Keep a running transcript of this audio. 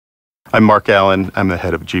I'm Mark Allen. I'm the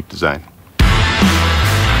head of Jeep Design.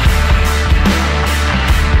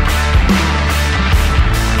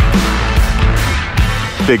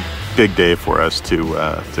 Big day for us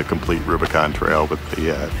to complete Rubicon Trail with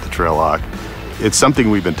the Trailhawk. It's something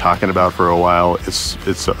we've been talking about for a while.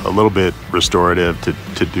 It's a little bit restorative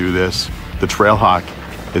to do this. The Trailhawk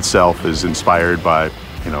itself is inspired by,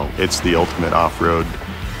 it's the ultimate off-road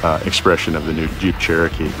expression of the new Jeep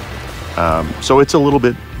Cherokee. So it's a little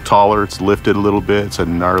bit taller, it's lifted a little bit, it's a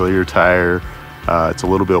gnarlier tire, it's a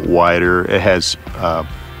little bit wider. It has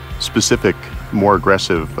specific, more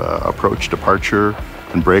aggressive approach departure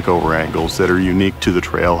and breakover angles that are unique to the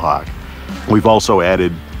Trailhawk. We've also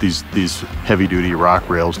added these heavy-duty rock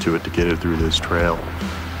rails to it to get it through this trail.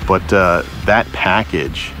 But that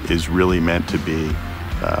package is really meant to be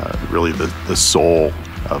really the soul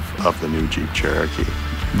of the new Jeep Cherokee.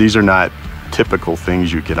 These are not typical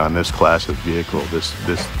things you get on this class of vehicle,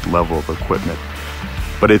 this level of equipment.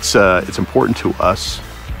 But it's important to us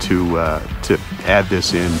to add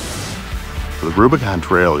this in. The Rubicon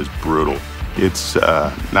Trail is brutal. It's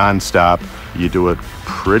non-stop. You do it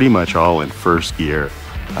pretty much all in first gear.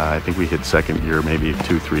 I think we hit second gear maybe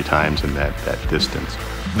 2-3 times in that distance.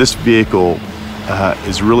 This vehicle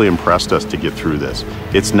has really impressed us to get through this.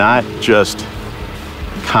 It's not just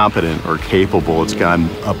competent or capable, it's gone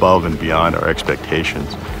above and beyond our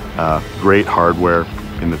expectations. Great hardware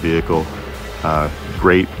in the vehicle,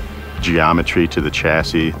 great geometry to the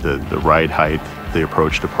chassis, the ride height, the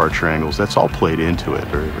approach departure angles, that's all played into it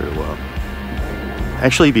very, very well.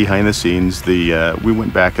 Actually, behind the scenes, we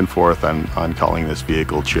went back and forth on calling this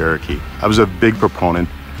vehicle Cherokee. I was a big proponent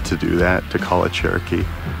to do that, to call it Cherokee.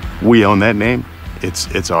 We own that name.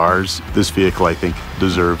 It's ours. This vehicle, I think,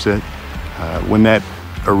 deserves it. When that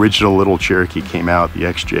original little Cherokee came out, the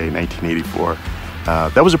XJ 1984,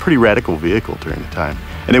 that was a pretty radical vehicle during the time.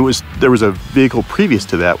 And there was a vehicle previous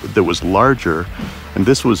to that was larger, and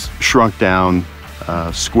this was shrunk down,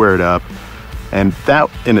 squared up. And that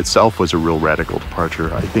in itself was a real radical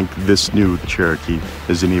departure. I think this new Cherokee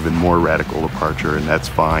is an even more radical departure, and that's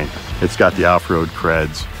fine. It's got the off-road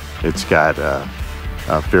creds. It's got a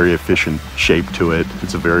very efficient shape to it.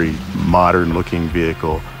 It's a very modern-looking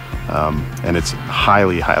vehicle, and it's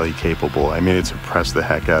highly, highly capable. I mean, it's impressed the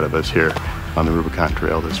heck out of us here on the Rubicon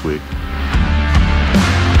Trail this week.